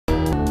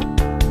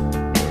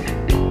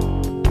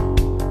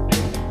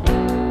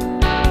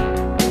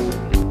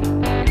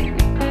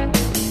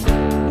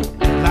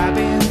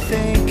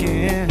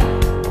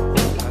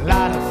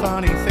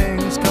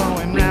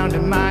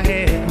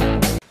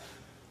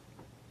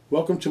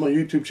Welcome to my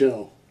YouTube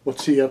channel.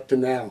 What's he up to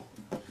now?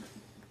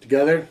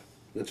 Together,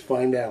 let's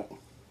find out.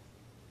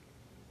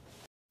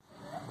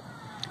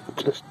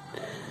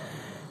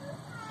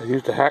 I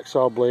used a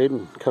hacksaw blade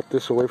and cut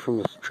this away from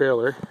this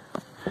trailer.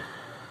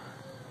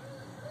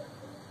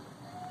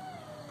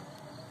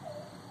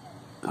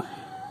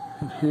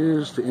 And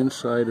here's the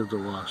inside of the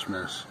wasp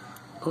nest.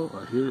 Oh,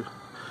 I hear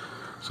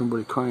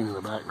somebody crying in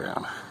the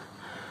background.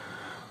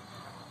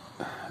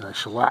 And I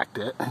shellacked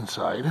it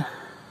inside.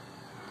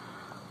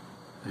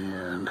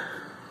 And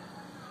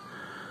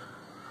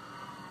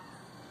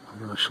I'm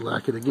going to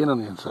shellac it again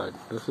on the inside.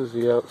 This is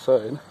the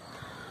outside.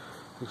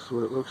 This is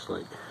what it looks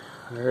like.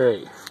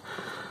 Alright.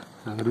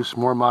 I'm going to do some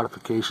more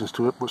modifications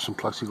to it. Put some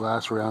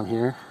plexiglass around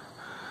here.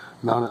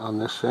 Mount it on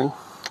this thing.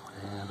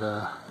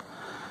 And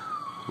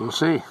we'll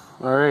see.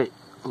 Alright.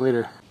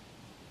 Later.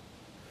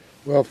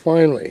 Well,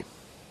 finally.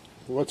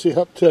 What's he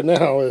up to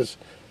now is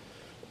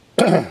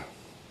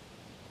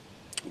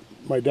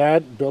my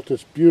dad built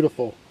this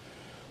beautiful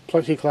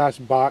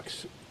plexiglass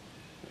box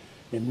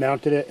and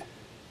mounted it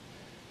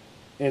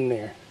in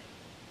there.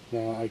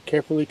 Now I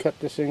carefully cut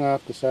this thing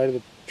off the side of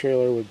the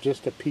trailer with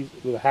just a piece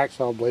with a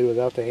hacksaw blade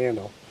without the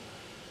handle.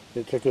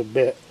 It took a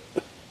bit.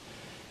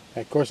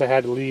 Of course I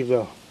had to leave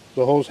the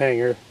hose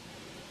hanger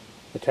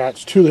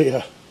attached to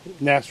the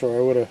nest, or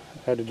I would have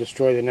had to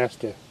destroy the nest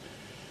to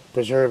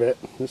preserve it.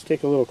 Let's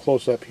take a little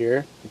close up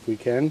here if we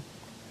can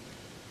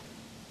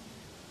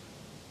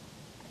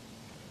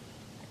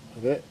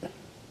of it.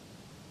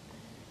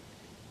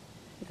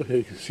 Okay,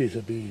 you can see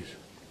the bees.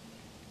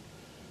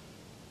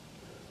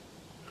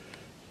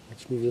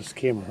 Let's move this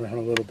camera around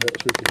a little bit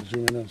so we can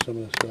zoom in on some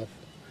of the stuff.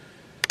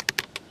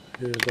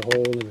 Here's the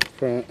hole in the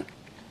front.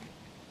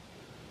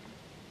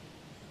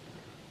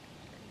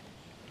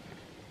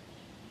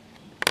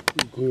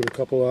 Glued a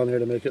couple on there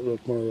to make it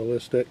look more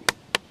realistic.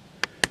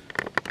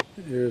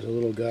 Here's a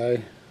little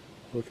guy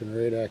looking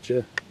right at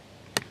you.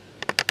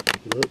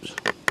 Whoops.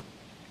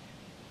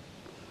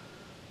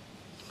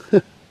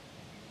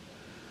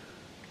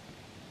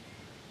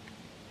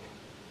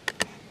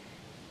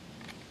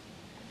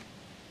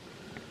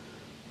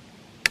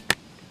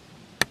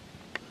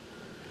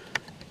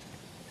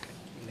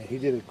 He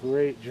did a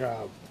great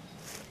job.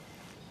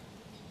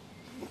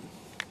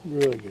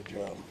 Really good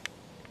job.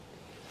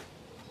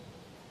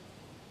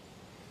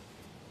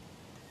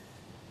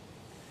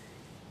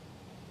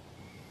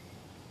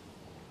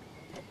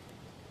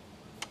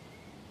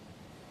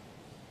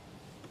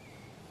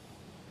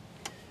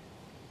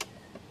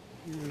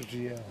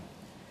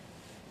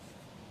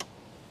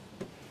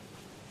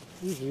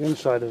 Here's the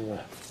inside of the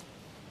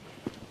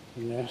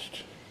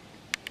nest.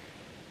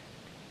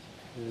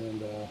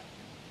 And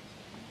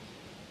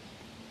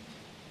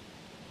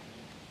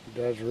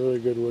Dad's a really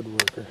good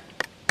woodworker.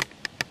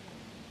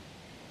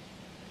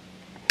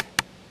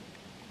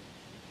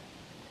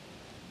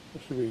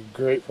 This would be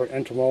great for an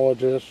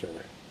entomologist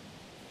or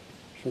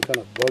some kind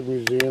of bug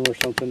museum or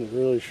something that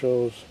really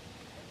shows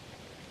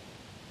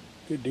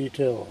good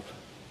detail of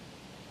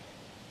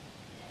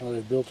how they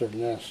built their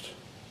nest.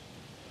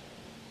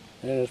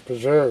 And it's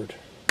preserved.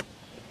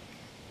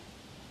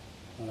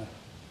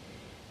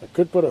 I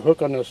could put a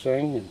hook on this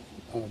thing and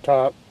on the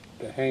top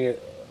to hang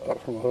it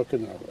up from a hook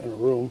in a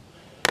room.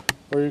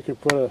 Or you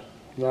could put a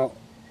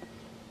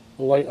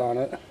light on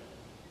it.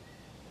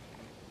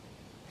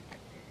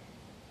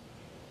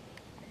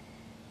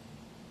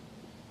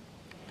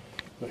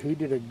 But he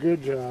did a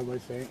good job, I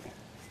think.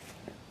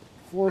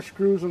 4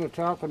 screws on the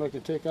top, and I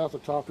can take out the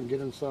top and get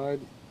inside.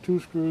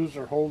 2 screws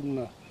are holding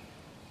the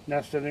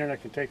nest in there, and I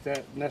can take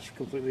that nest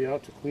completely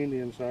out to clean the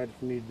inside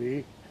if need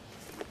be.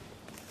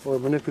 Or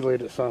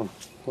manipulate it some.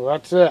 Well,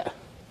 that's it.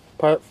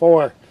 Part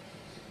 4.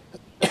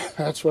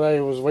 That's what I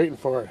was waiting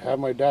for. Have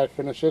my dad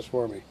finish this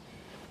for me.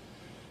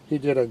 He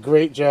did a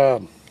great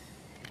job.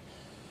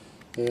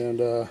 And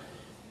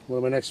one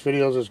of my next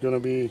videos is going to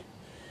be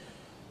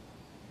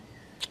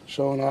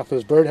showing off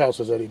his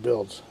birdhouses that he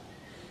builds.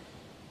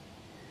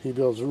 He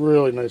builds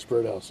really nice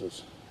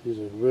birdhouses. He's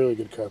a really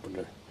good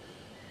carpenter.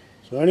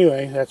 So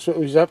anyway, that's what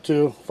he's up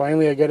to.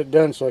 Finally I got it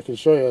done so I can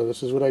show you.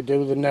 This is what I did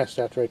with the nest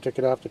after I took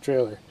it off the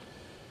trailer.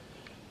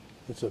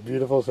 It's a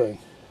beautiful thing.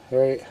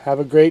 Alright, have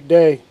a great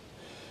day.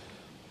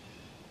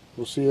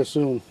 We'll see you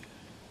soon.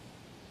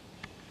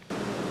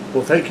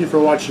 Well, thank you for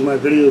watching my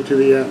video to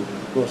the end.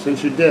 Well,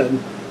 since you did,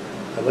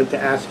 I'd like to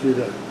ask you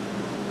to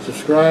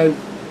subscribe,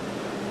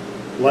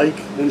 like,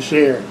 and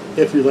share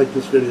if you like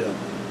this video.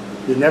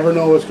 You never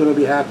know what's going to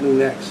be happening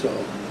next,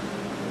 so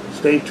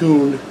stay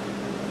tuned.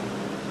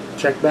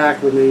 Check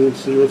back with me and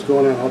see what's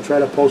going on. I'll try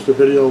to post a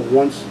video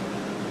once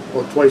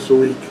or twice a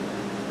week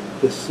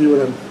to see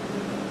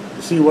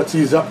what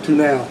he's up to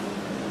now.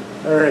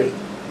 Alright.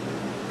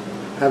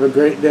 Have a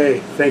great day.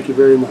 Thank you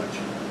very much.